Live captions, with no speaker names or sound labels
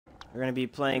We're gonna be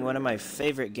playing one of my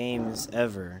favorite games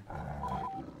ever.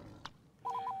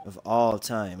 Of all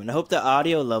time. And I hope the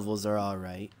audio levels are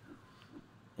alright.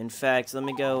 In fact, let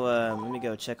me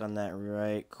go check on that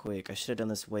right quick. I should have done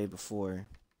this way before.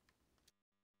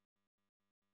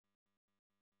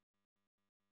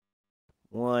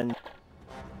 Alright.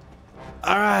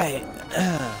 I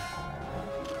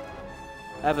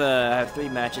have 3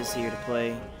 matches here to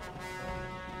play.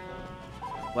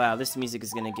 Wow, this music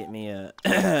is gonna get me a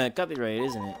copyright,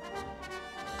 isn't it?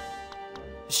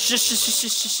 Shush, shush,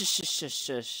 shush, shush, shush,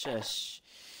 shush, shush.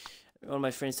 One of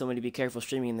my friends told me to be careful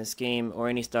streaming in this game or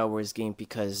any Star Wars game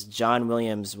because John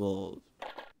Williams will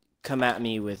come at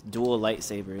me with dual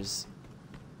lightsabers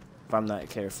if I'm not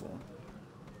careful.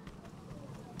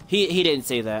 He didn't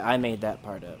say that. I made that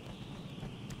part up.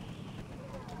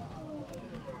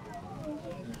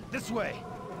 This way.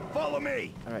 Follow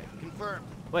me. All right. Confirmed.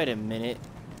 Wait a minute.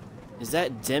 Is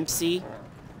that Dempsey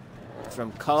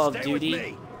from Call of Duty? With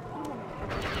me.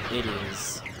 It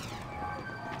is.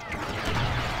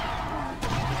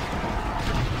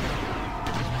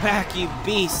 Back, you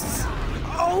beasts!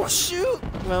 Oh, shoot!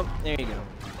 Well, there you go.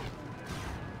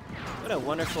 What a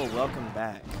wonderful welcome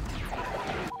back.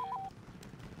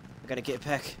 I gotta get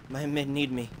back. My men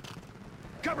need me.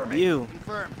 Cover me. You.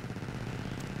 Confirmed.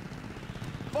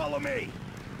 Follow me.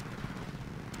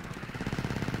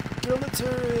 Kill the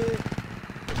turret!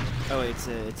 Oh, it's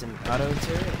an auto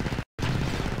turret?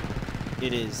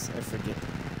 It is. I forget.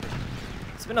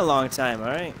 It's been a long time,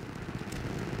 alright?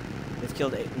 They've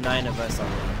killed 9 of us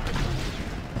already.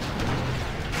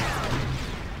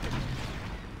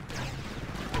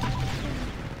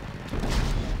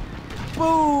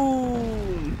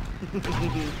 Boom!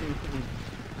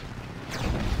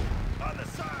 On the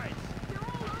sides.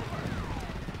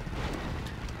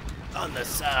 On the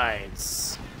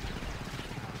sides.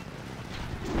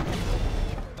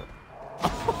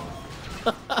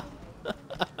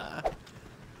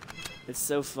 It's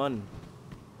so fun.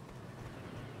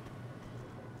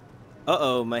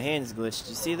 Uh-oh, my hands glitched. Did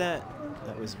you see that?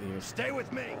 That was weird. Stay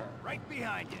with me. Right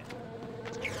behind you.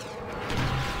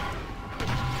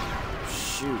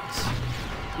 Shoot.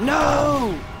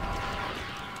 No!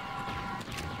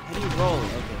 How do you roll?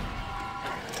 Okay.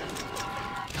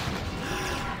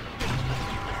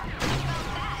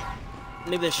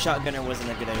 Maybe the shotgunner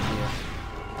wasn't a good idea.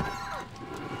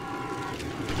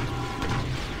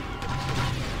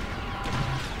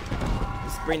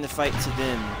 Let's bring the fight to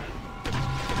them.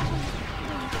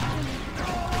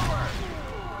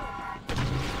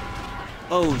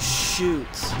 Oh, shoot.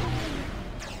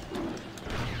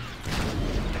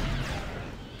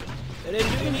 I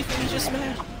didn't do anything just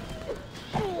now.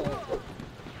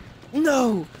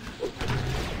 No!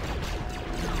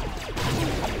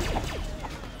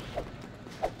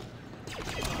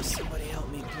 Oh, somebody help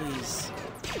me, please.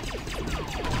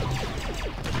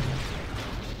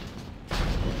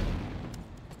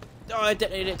 Oh, I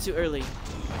detonated it too early.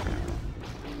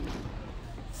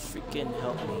 Freaking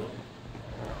help me.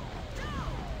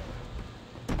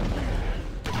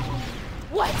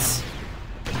 What?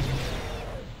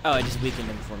 Oh, I just weakened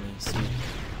him for me. Sweet.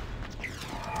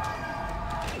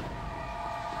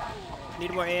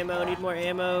 Need more ammo, need more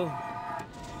ammo.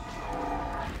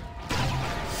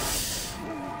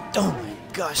 Oh my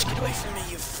gosh, get away from me,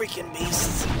 you freaking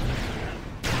beasts.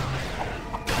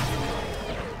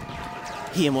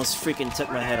 He almost freaking took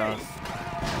my head off.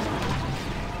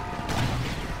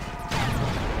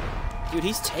 Dude,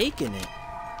 he's taking it.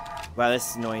 Wow,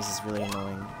 this noise is really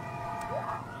annoying.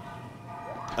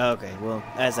 Okay, well,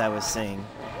 as I was saying.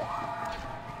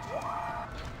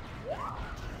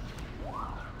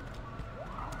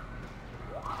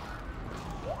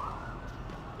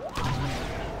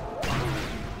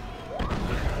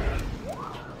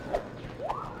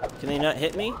 Can they not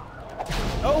hit me?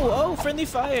 Oh, friendly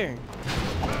fire!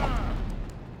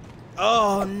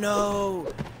 Oh, no!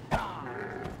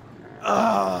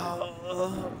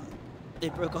 Oh! They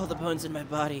broke all the bones in my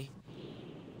body.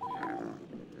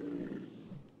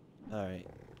 Alright.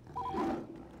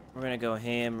 We're gonna go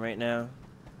ham right now.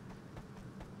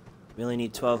 We only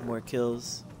need 12 more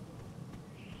kills.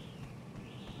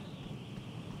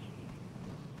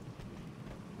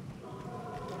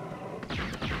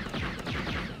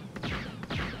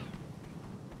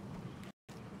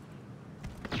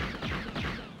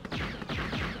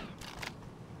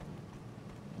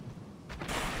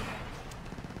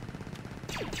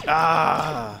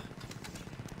 Ah!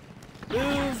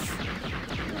 Move!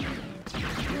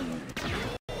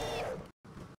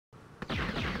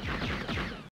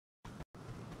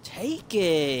 Take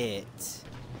it!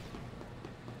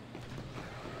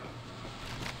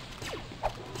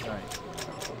 Alright.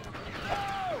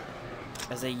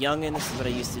 As a youngin', this is what I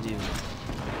used to do.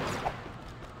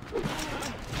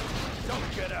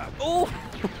 Don't get up. Oh!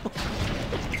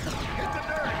 Get the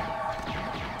dirt.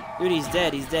 Dude, he's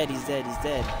dead, he's dead, he's dead, he's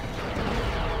dead.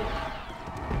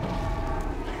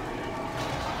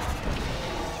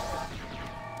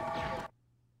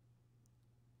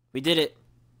 We did it.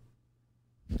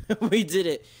 We did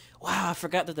it. Wow, I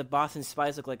forgot that the Boston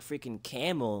Spies look like freaking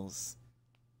camels.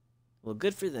 Well,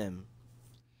 good for them.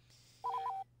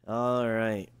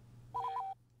 Alright.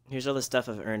 Here's all the stuff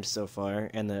I've earned so far,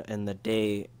 and the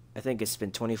day. I think it's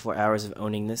been 24 hours of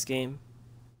owning this game.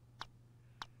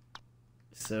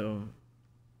 So,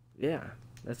 yeah,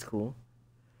 that's cool.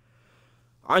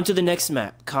 On to the next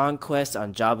map, Conquest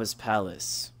on Jabba's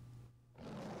Palace.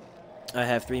 I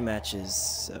have 3 matches,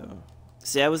 so...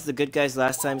 See, I was the good guys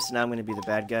last time, so now I'm going to be the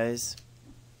bad guys.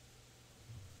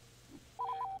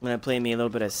 I'm going to play me a little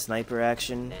bit of sniper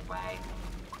action. This way.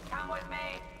 Come with me.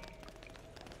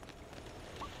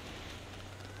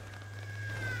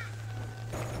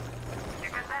 The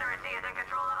Confederacy is in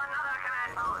control of another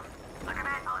command post. The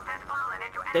command post has fallen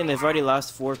into enemy Dang, they've hands. already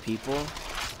lost 4 people.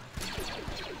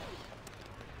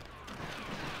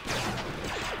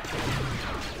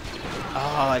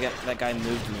 Oh, that guy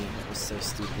moved me. That was so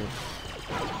stupid.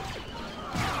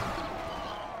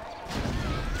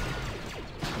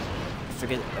 I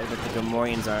forget that the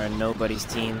Gamorreans are on nobody's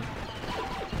team.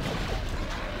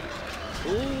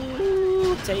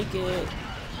 Ooh, take it.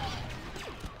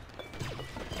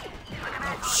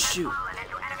 Oh, shoot. Fallen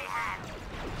into enemy hands.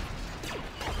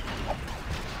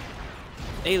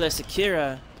 Ayla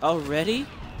Sakura, already?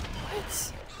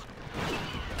 What?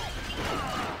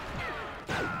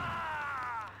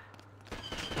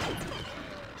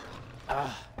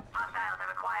 Ah, Hostiles have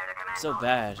acquired a command so post.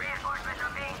 bad. Reinforcements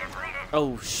are being depleted.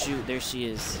 Oh shoot, there she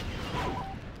is.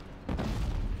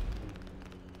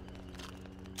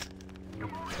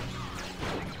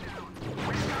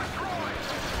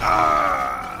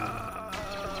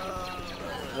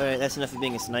 Alright, that's enough of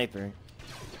being a sniper.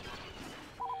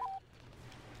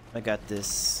 I got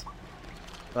this.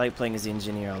 I like playing as the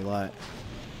engineer a lot.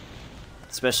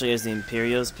 Especially as the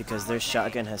Imperials, because their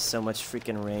shotgun has so much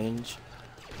freaking range.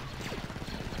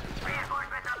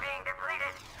 Reinforcements are being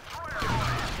depleted.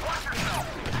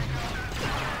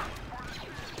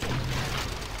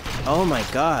 Oh my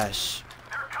gosh.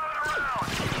 They're coming around.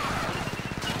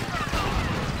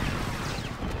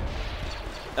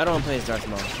 I don't want to play as Darth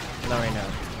Maul. Not right now.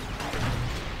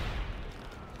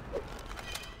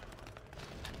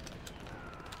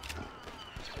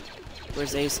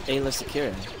 Where's Ayla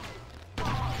Sakura?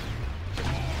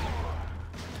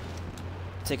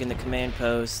 Taking the command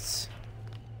posts.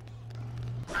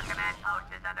 The command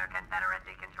post is under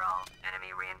Confederacy control.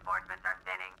 Enemy reinforcements are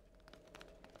thinning.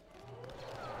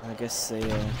 I guess they,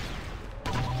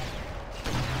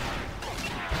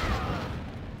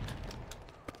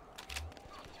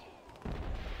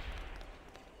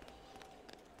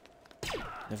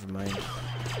 never mind.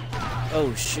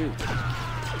 Oh, shoot.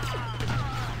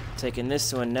 Taking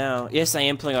this one now. Yes, I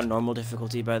am playing on normal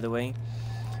difficulty, by the way.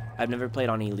 I've never played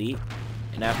on Elite.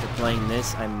 And after playing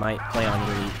this, I might play on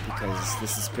Elite, because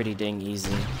this is pretty dang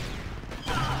easy.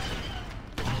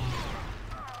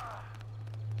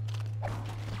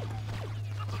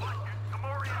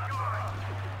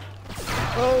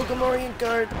 Oh, Gamorrean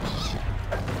guard!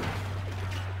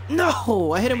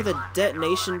 No! I hit him with a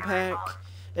detonation pack.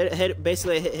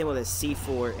 Basically, I hit him with a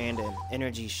C4 and an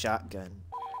energy shotgun.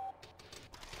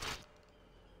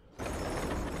 The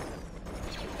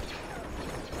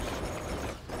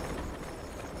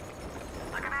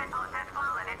command post has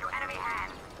fallen into enemy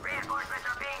hands. Reinforcements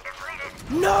are being depleted.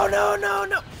 No, no, no,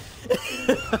 no!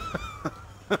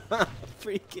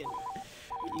 Freaking.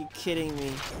 Are you kidding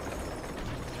me?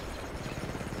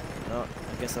 Oh,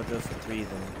 I guess I'll go for 3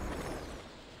 then.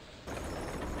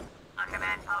 A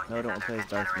command post No, is don't under play as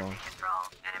Darth Maul. Confederacy control.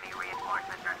 Enemy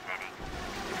reinforcements are thinning.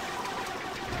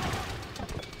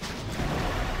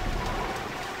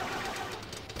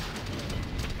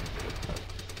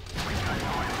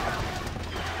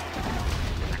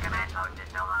 The command post is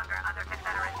no longer under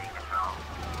Confederacy control.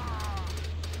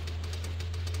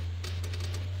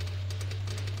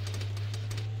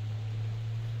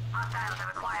 Hostiles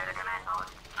have acquired a command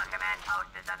post. A command post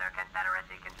is under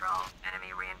Confederacy control.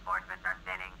 Enemy reinforcements are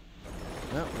thinning.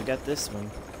 Well, we got this one.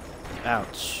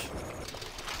 Ouch.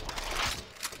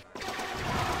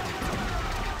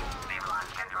 We've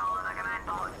lost control of the command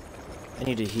post. I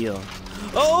need to heal.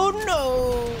 Oh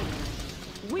no!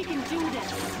 We can do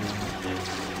this.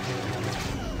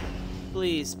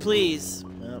 Please, please.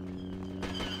 Nope.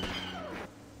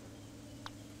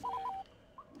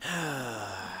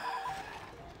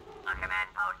 A command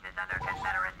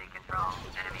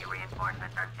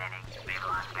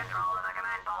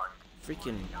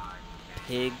Freaking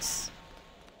pigs.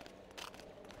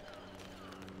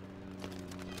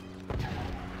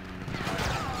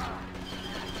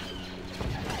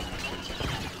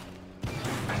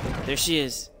 There she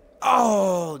is.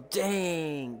 Oh,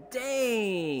 dang.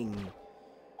 Dang.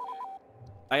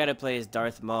 I gotta play as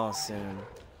Darth Maul soon.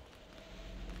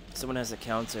 Someone has to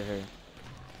counter her.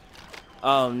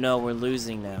 Oh no, we're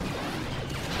losing now.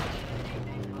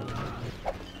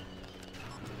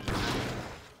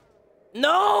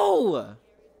 No!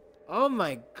 Oh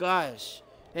my gosh.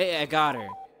 Hey, I got her.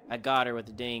 I got her with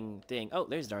the dang thing. Oh,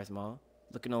 there's Darth Maul.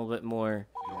 Looking a little bit more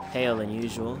pale than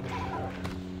usual.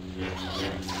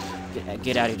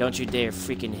 Get out of here. Don't you dare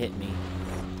freaking hit me.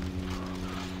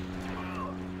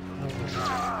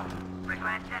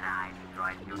 Request denied.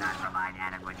 Droids do not provide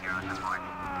adequate hero support.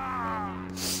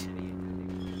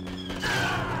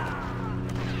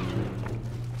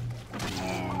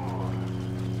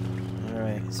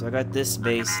 Alright, so I got this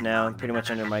base now pretty much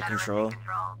under my control.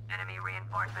 Enemy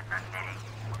reinforcements are thinning.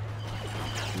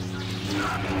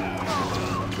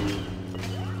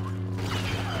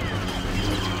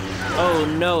 Oh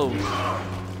no!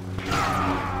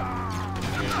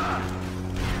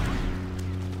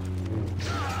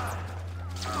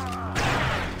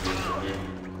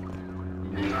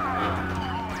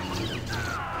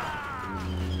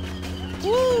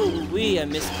 Woo! I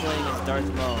miss playing as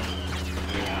Darth Maul.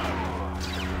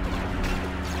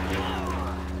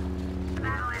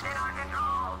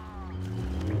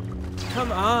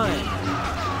 Come on!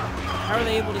 How are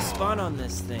they able to spawn on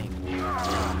this thing?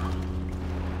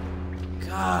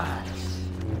 God.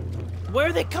 Where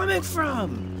are they coming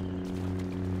from?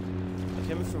 They're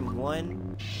coming from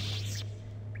one.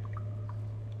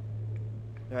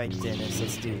 Alright, Dennis,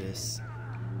 let's do this.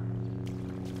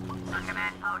 Our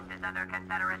command post is under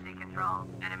Confederacy control.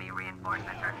 Enemy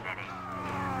reinforcements are thinning.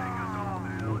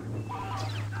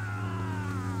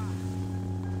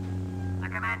 The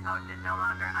command post is no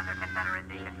longer under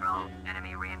Confederacy control.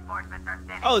 Enemy reinforcements are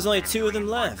thinning. Oh, there's only two of them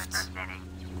Reinforcements left. are thinning.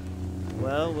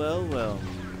 Well, well, well.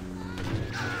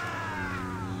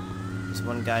 There's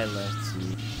one guy left.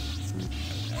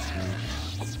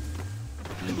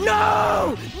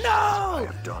 No! No!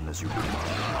 Done as you command,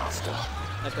 Master.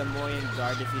 Like a Gamorrean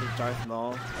guard defeated Darth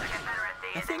Maul. The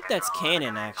Confederacy I is think in that's control of the canon,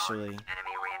 command post. actually.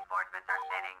 Enemy reinforcements are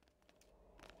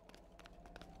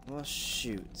thinning. Well,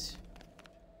 shoot.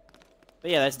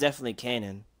 But yeah, that's definitely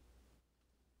canon.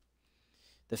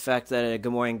 The fact that a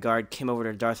Gamorrean guard came over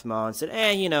to Darth Maul and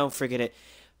said, you know, forget it.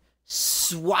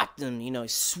 Swat them, you know,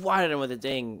 swatted him with a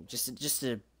thing. Just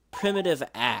a primitive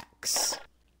axe.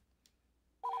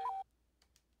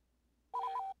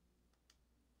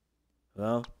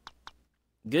 Well,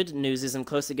 good news is I'm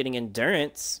close to getting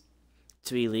endurance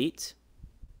to elite.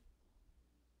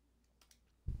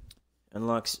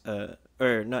 Unlocks,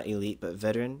 or not elite, but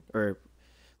veteran, or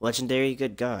legendary,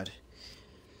 good god.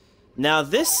 Now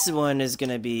this one is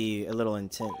gonna be a little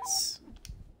intense.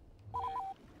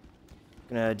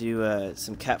 Gonna do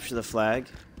some capture the flag.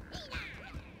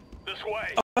 This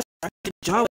way. Good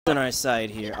job on our side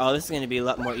here. Oh, this is gonna be a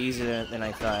lot more easier than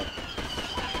I thought.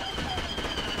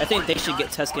 I think they should get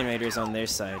Tusken Raiders on their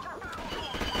side.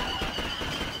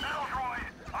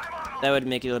 That would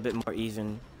make it a little bit more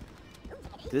even.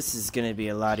 This is gonna be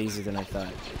a lot easier than I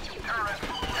thought.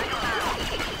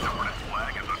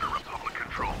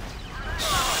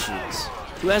 Shoot.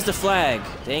 Who has the flag?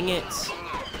 Dang it.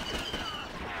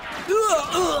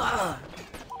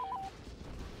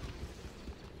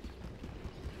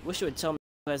 Wish it would tell me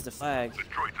who has the flag. The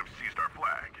droids have seized our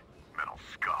flag. Metal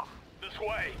scum. This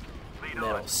way. Lead Metal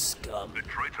on. scum. The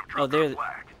droids have Oh, dropped they're... our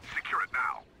flag. Secure it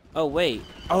now. Oh, wait.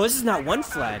 Oh, this is not one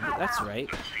flag. That's right.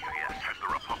 The CIS has the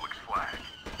Republic's flag.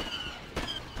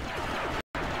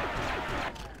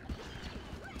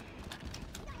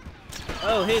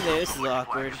 Oh, hey there. This is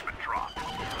awkward. Flag has been dropped.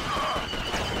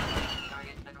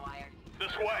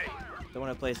 This way. Don't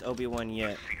want to play as Obi-Wan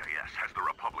yet. CIS has the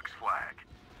Republic's flag.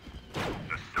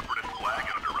 The Separatist flag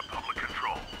is under Republic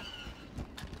control.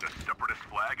 The Separatist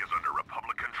flag is under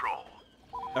Republic control.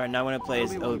 Alright, now I want to play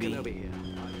as Obi. The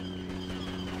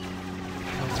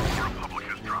Republic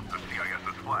has dropped the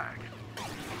CIS's flag.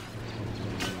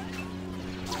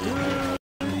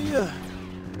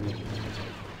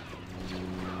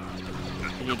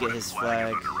 I need to get his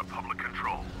flag. Under Republic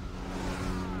control.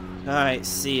 Alright,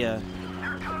 see ya.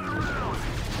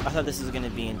 I thought this was gonna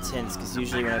be intense, because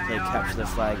usually when I play Capture the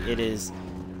Flag, it is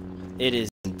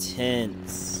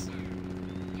intense.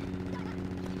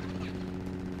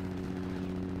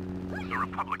 The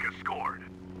Republic has scored.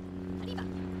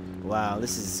 Wow,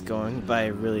 this is going by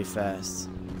really fast.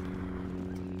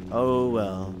 Oh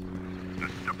well. The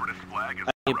Separatist flag flag is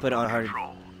I need to put it on hard.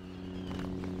 control.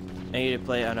 I need to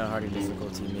play it on a harder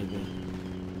difficulty, maybe.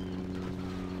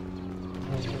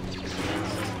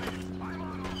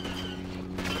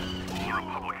 The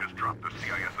Republic has dropped the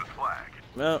CIS's flag.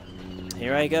 Well,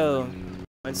 here I go.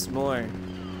 Once more.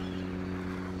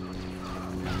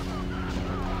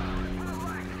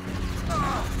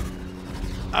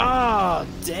 Oh,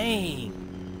 dang.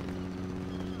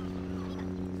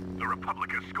 The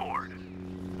Republic has scored.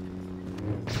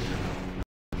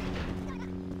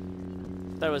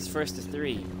 That was first to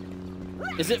 3.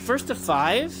 Is it first to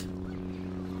 5?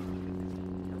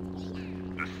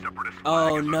 The Separatist flag Oh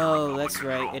is under no, Republic that's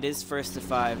right. control. It is first to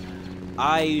 5.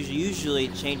 I usually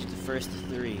change it to first to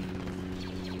 3.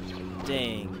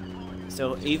 Dang.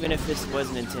 So even if this was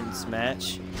an intense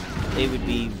match, it would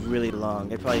be really long.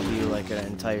 It'd probably be like an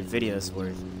entire video's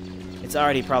worth. It's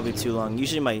already probably too long.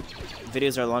 Usually my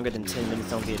videos are longer than 10 minutes,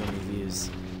 don't get any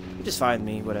views. You just find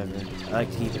me, whatever. I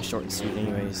like to keep it short and sweet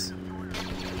anyways.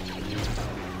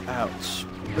 Ouch.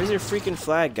 Where's your freaking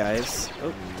flag, guys?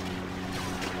 Oh.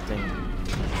 Dang.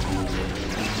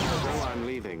 Though I'm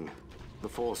leaving, the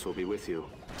Force will be with you,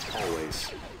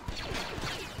 always.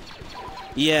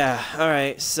 Yeah,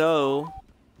 alright, so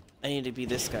I need to be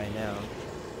this guy now.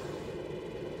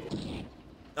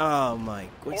 Oh my,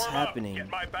 what's happening? Get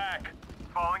my back.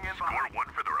 Falling in. Score 1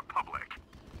 for the Republic.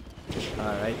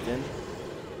 Alright then.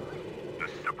 The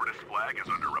Separatist flag is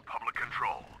under Republic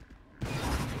control.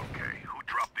 Okay, who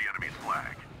dropped the enemy's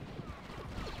flag?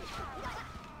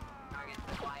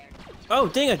 Oh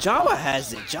dang, a Jawa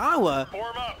has it. Jawa?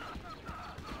 Form up.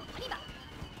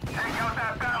 Take out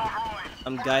that battle droid.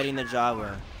 I'm guiding the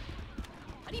Jawa.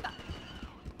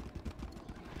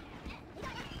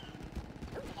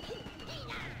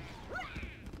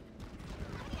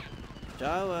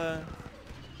 Jawa.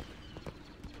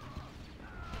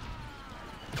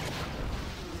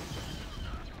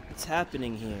 What's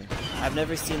happening here? I've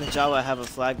never seen the Jawa have a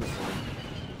flag before.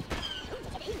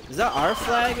 Is that our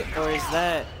flag or is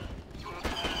that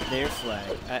their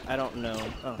flag? I don't know.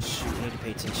 Oh shoot, I need to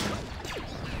pay attention.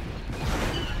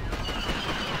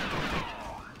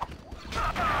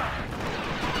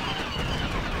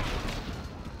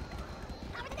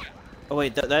 Oh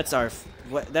wait, that's our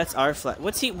what? That's our flag.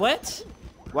 What's he? What?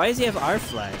 Why does he have our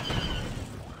flag?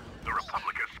 The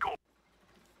Republic has scored.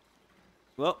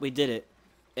 Well, we did it,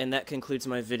 and that concludes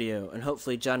my video. And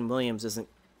hopefully, John Williams doesn't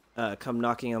come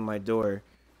knocking on my door.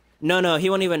 No, he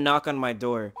won't even knock on my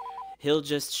door. He'll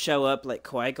just show up like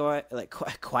Qui-Qui,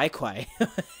 Qui-Qui.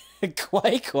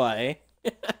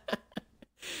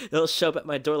 He'll show up at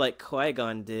my door like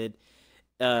Qui-Gon did,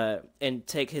 and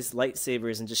take his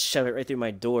lightsabers and just shove it right through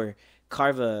my door,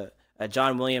 carve a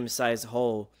John Williams-sized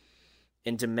hole,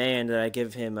 and demand that I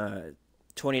give him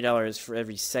 $20 for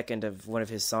every second of one of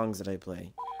his songs that I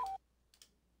play.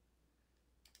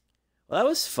 Well, that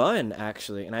was fun,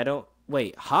 actually, and I don't...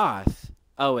 Wait, Hoth?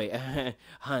 Oh, wait,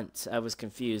 Hunt. I was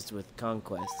confused with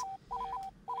Conquest.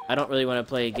 I don't really want to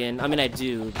play again. I mean, I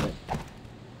do, but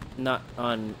not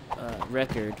on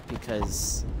record,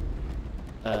 because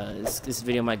this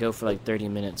video might go for like 30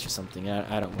 minutes or something.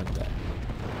 I don't want that.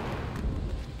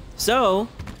 So,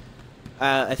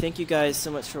 I thank you guys so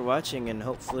much for watching, and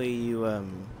hopefully you, I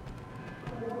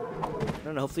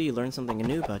don't know, hopefully you learned something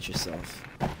new about yourself.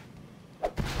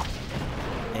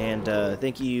 And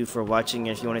thank you for watching.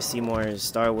 If you want to see more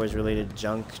Star Wars related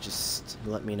junk, just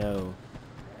let me know.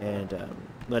 And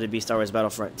let it be Star Wars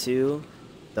Battlefront 2,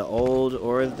 the old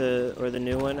or the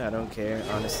new one. I don't care.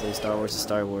 Honestly, Star Wars is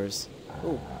Star Wars.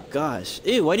 Oh gosh.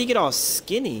 Ew, why do you get all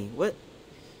skinny? What?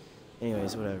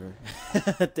 Anyways, whatever.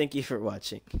 Thank you for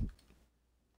watching.